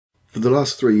For the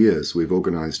last 3 years, we've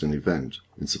organised an event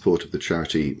in support of the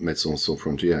charity Médecins Sans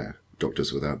Frontières,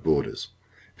 Doctors Without Borders.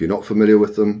 If you're not familiar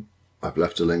with them, I've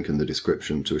left a link in the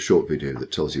description to a short video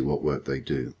that tells you what work they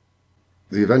do.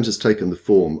 The event has taken the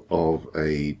form of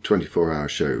a 24-hour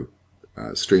show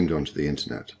streamed onto the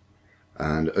internet.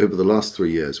 And over the last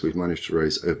 3 years, we've managed to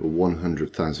raise over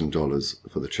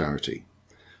 $100,000 for the charity.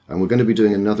 And we're going to be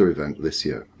doing another event this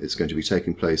year. It's going to be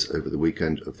taking place over the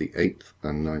weekend of the 8th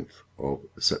and 9th of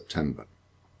September.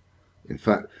 In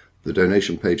fact, the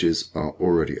donation pages are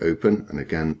already open, and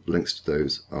again, links to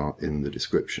those are in the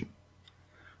description.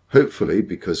 Hopefully,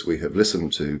 because we have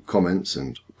listened to comments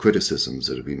and criticisms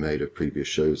that have been made of previous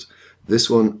shows, this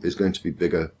one is going to be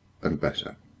bigger and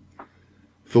better.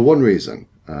 For one reason,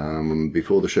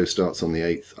 before the show starts on the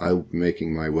 8th, I'll be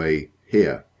making my way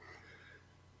here.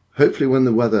 Hopefully when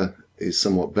the weather is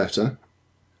somewhat better,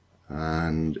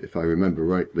 and if I remember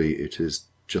rightly, it is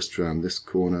just around this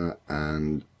corner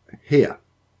and here.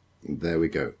 There we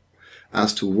go.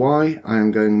 As to why I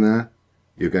am going there,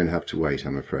 you're going to have to wait,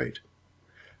 I'm afraid.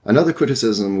 Another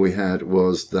criticism we had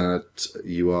was that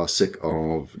you are sick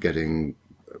of getting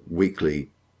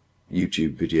weekly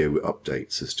YouTube video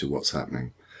updates as to what's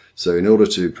happening. So in order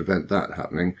to prevent that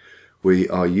happening, we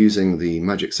are using the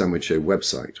Magic Sandwich Show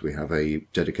website. We have a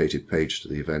dedicated page to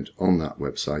the event on that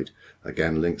website.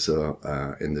 Again, links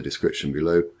are in the description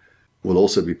below. We'll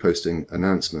also be posting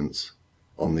announcements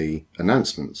on the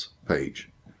announcements page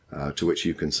to which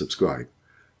you can subscribe.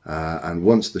 And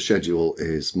once the schedule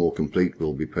is more complete,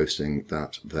 we'll be posting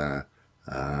that there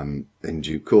in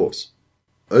due course.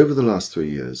 Over the last 3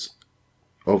 years,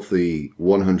 of the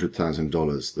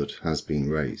 $100,000 that has been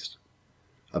raised,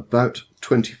 about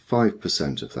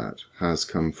 25% of that has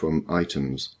come from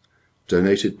items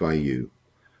donated by you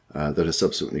that are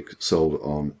subsequently sold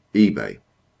on eBay.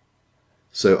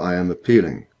 So I am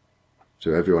appealing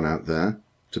to everyone out there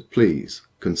to please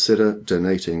consider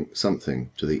donating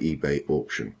something to the eBay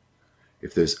auction.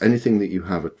 If there's anything that you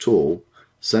have at all,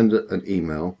 send an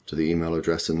email to the email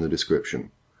address in the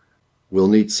description. We'll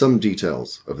need some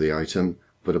details of the item,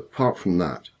 but apart from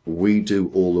that, we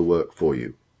do all the work for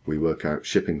you. We work out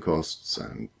shipping costs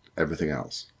and everything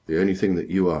else. The only thing that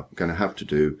you are going to have to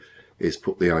do is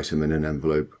put the item in an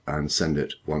envelope and send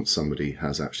it once somebody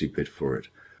has actually bid for it.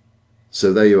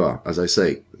 So there you are. As I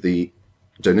say, the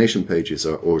donation pages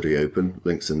are already open,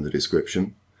 links in the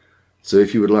description. So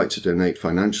if you would like to donate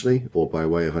financially or by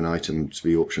way of an item to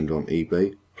be auctioned on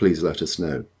eBay, please let us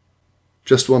know.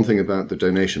 Just one thing about the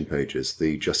donation pages,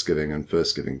 the JustGiving and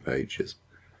FirstGiving pages.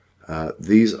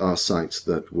 These are sites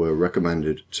that were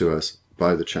recommended to us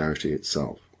by the charity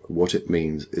itself. What it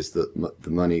means is that the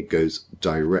money goes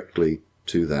directly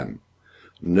to them.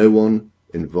 No one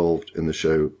involved in the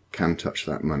show can touch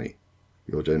that money.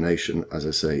 Your donation, as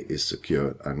I say, is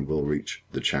secure and will reach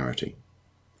the charity.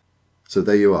 So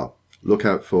there you are. Look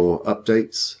out for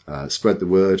updates, spread the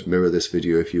word, mirror this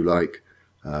video if you like.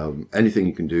 Anything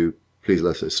you can do, please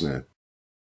let us know.